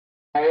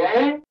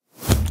Hi,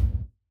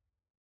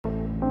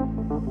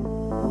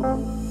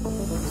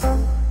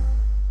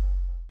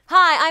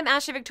 I'm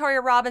Ashley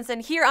Victoria Robinson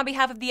here on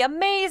behalf of the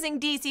amazing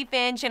DC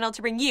Fan Channel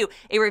to bring you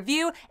a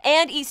review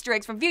and Easter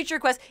eggs from Future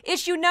Quest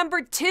issue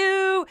number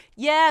 2.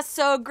 Yeah,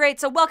 so great.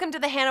 So welcome to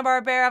the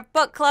Hanna-Barbera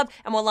Book Club,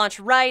 and we'll launch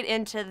right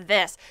into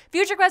this.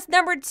 Future Quest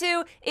number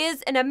 2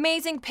 is an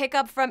amazing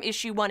pickup from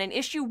issue 1. In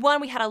issue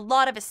 1, we had a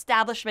lot of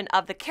establishment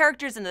of the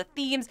characters and the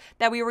themes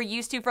that we were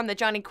used to from the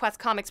Johnny Quest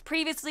comics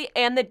previously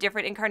and the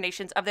different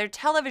incarnations of their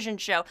television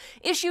show.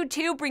 Issue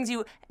 2 brings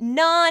you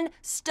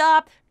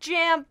non-stop,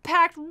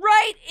 jam-packed,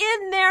 right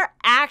in there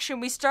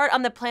action. We start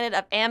on the planet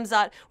of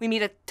Amzot. We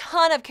meet a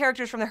ton of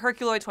characters from the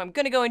Herculoids, who I'm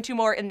going to go into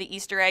more in the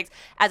Easter eggs,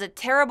 as a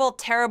terrible,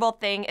 terrible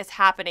thing is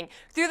happening.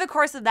 Through the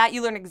course of that,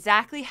 you learn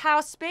exactly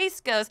how Space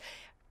Ghost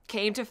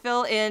came to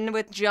fill in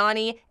with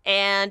Johnny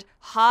and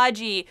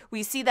Haji.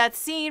 We see that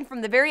scene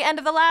from the very end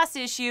of the last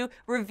issue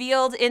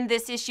revealed in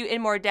this issue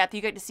in more depth.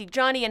 You get to see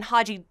Johnny and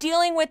Haji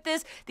dealing with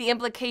this, the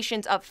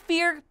implications of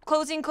fear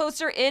closing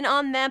closer in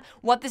on them,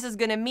 what this is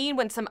going to mean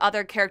when some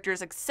other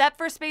characters except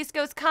for Space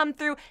Ghost come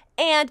through,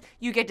 and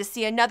you get to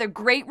see another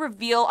great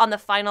reveal on the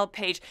final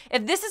page.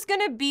 If this is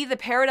going to be the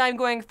paradigm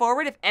going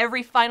forward, if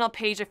every final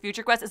page of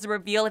Future Quest is a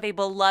reveal of a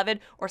beloved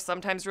or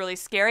sometimes really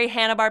scary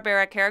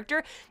Hanna-Barbera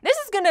character, this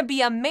is going to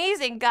be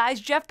amazing,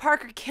 guys. Jeff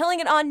Parker killing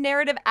it on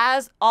narrative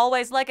as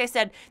always. Like I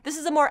said, this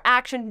is a more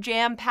action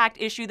jam-packed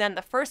issue than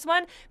the first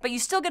one, but you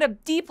still get a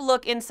deep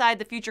look inside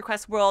the Future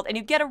Quest world, and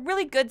you get a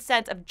really good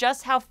sense of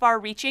just how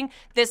far-reaching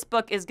this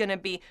book is going to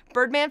be.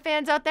 Birdman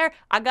fans out there,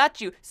 I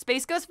got you.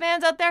 Space Ghost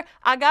fans out there,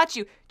 I got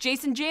you.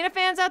 Jason Jaina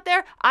fans out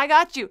there, I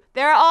got you.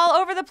 They're all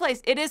over the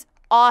place. It is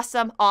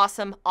awesome,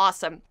 awesome,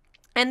 awesome.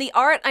 And the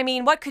art, I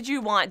mean, what could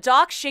you want?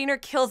 Doc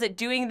Shaner kills it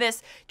doing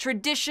this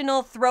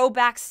traditional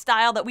throwback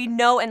style that we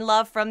know and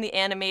love from the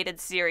animated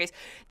series.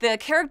 The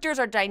characters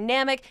are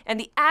dynamic, and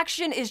the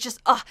action is just,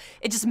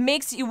 it just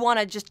makes you want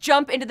to just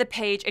jump into the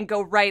page and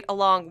go right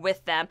along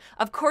with them.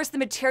 Of course, the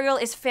material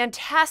is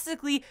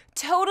fantastically,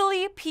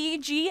 totally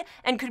PG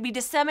and could be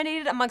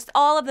disseminated amongst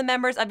all of the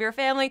members of your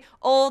family,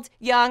 old,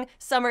 young,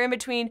 somewhere in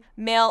between,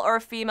 male or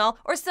female,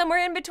 or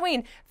somewhere in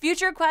between.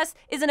 Future Quest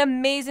is an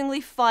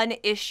amazingly fun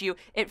issue.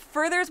 It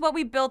furthers what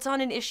we built on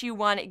in issue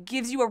 1. It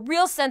gives you a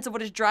real sense of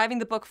what is driving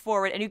the book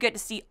forward, and you get to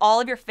see all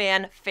of your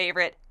fan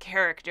favorite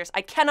characters.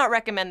 I cannot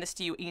recommend this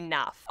to you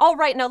enough. All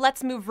right, now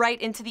let's move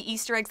right into the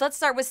Easter eggs. Let's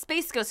start with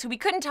Space Ghost, who we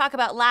couldn't talk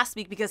about last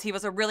week because he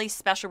was a really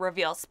special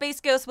reveal.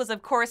 Space Ghost was,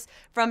 of course,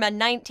 from a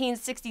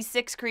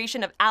 1966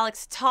 creation of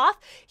Alex Toth.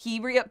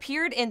 He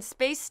reappeared in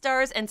Space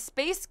Stars and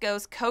Space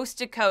Ghost Coast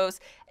to Coast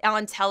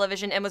on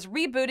television and was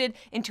rebooted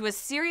into a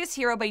serious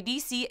hero by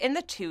DC in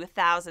the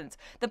 2000s.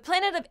 The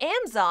planet of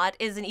Amzot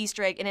is an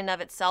Easter egg in and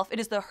of itself. It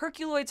is the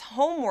Herculoids'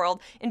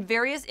 homeworld in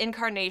various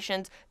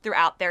incarnations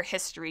throughout their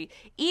history.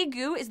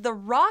 Egu is the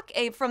rock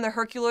ape from the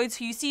Herculoids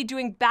who you see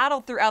doing battle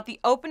throughout the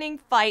opening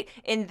fight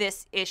in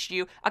this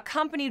issue,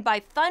 accompanied by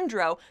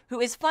Thundro, who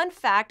is, fun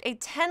fact, a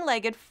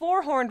 10-legged,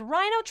 4-horned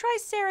rhino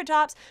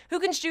triceratops who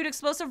can shoot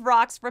explosive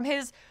rocks from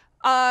his,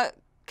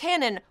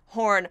 cannon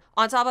horn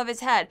on top of his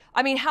head.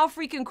 I mean, how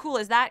freaking cool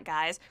is that,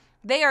 guys?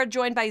 They are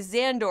joined by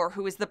Xandor,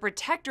 who is the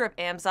protector of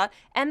Amzot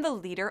and the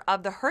leader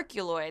of the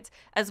Herculoids,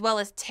 as well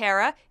as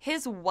Terra,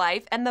 his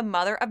wife, and the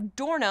mother of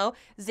Dorno,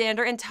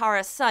 Xandor and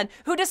Tara's son,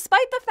 who,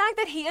 despite the fact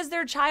that he is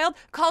their child,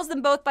 calls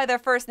them both by their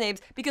first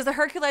names because the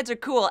Herculoids are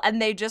cool and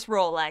they just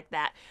roll like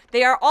that.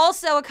 They are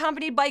also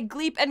accompanied by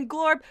Gleep and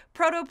Glorb,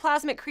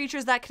 protoplasmic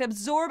creatures that can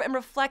absorb and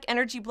reflect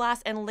energy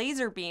blasts and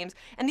laser beams.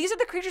 And these are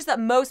the creatures that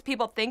most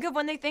people think of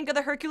when they think of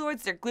the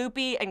Herculoids. They're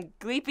gloopy and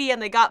gleepy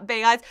and they got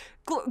big eyes.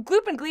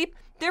 Gloop and Gleep,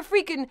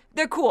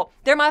 they're cool.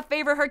 They're my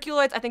favorite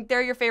Herculoids. I think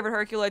they're your favorite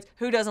Herculoids.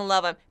 Who doesn't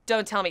love them?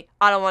 Don't tell me.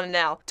 I don't want to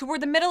know.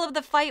 Toward the middle of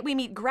the fight, we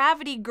meet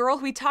Gravity Girl,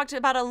 who we talked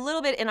about a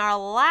little bit in our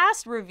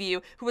last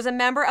review, who was a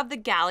member of the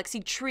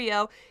Galaxy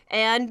Trio,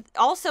 and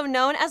also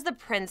known as the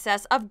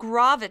Princess of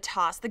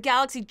Gravitas. The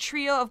Galaxy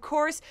Trio, of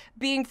course,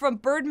 being from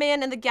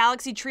Birdman and the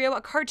Galaxy Trio,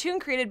 a cartoon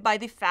created by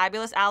the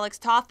fabulous Alex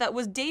Toth that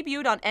was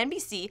debuted on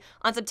NBC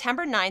on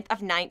September 9th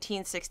of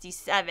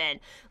 1967.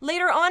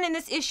 Later on in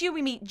this issue,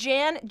 we meet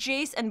Jan,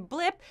 Jace, and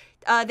Blip.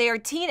 They are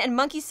teen and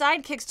monkey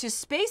sidekicks to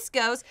Space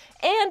Ghost,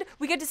 and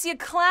we get to see a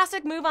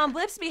classic move on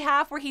Blip's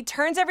behalf where he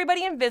turns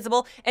everybody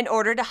invisible in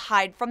order to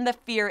hide from the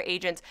fear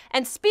agents.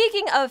 And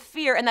speaking of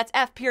fear, and that's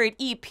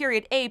F.E.A.R.,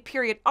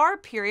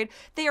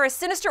 they are a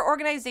sinister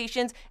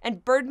organization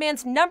and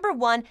Birdman's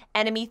 #1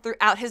 enemy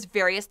throughout his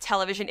various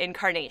television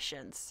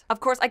incarnations. Of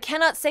course, I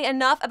cannot say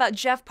enough about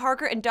Jeff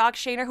Parker and Doc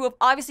Shaner, who have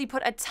obviously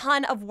put a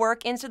ton of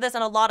work into this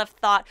and a lot of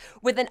thought,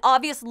 with an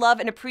obvious love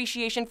and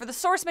appreciation for the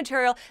source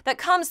material that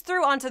comes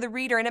through onto the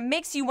reader, and it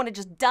makes you want to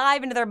just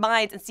dive into their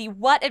minds and see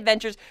what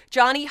adventures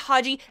Johnny,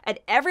 Haji, and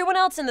everyone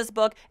else in this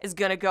book is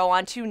gonna go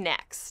on to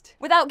next.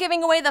 Without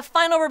giving away the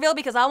final reveal,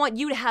 because I want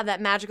you to have that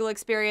magical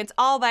experience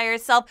all by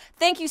yourself,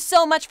 thank you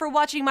so much for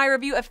watching my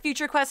review of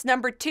Future Quest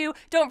 #2.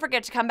 Don't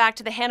forget to come back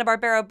to the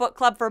Hanna-Barbera Book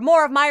Club for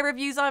more of my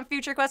reviews on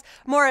Future Quest,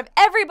 more of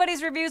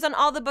everybody's reviews on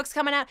all the books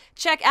coming out.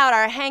 Check out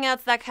our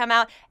hangouts that come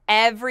out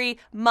every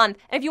month.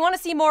 And if you want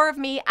to see more of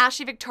me,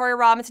 Ashley Victoria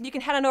Robinson, you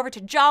can head on over to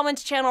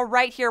Jolin's channel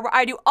right here, where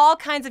I do all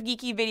kinds of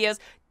geeky videos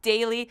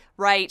daily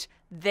right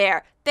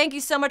there. Thank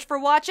you so much for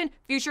watching.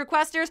 Future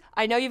Questers,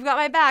 I know you've got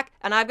my back,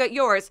 and I've got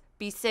yours.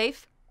 Be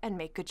safe and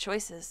make good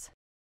choices.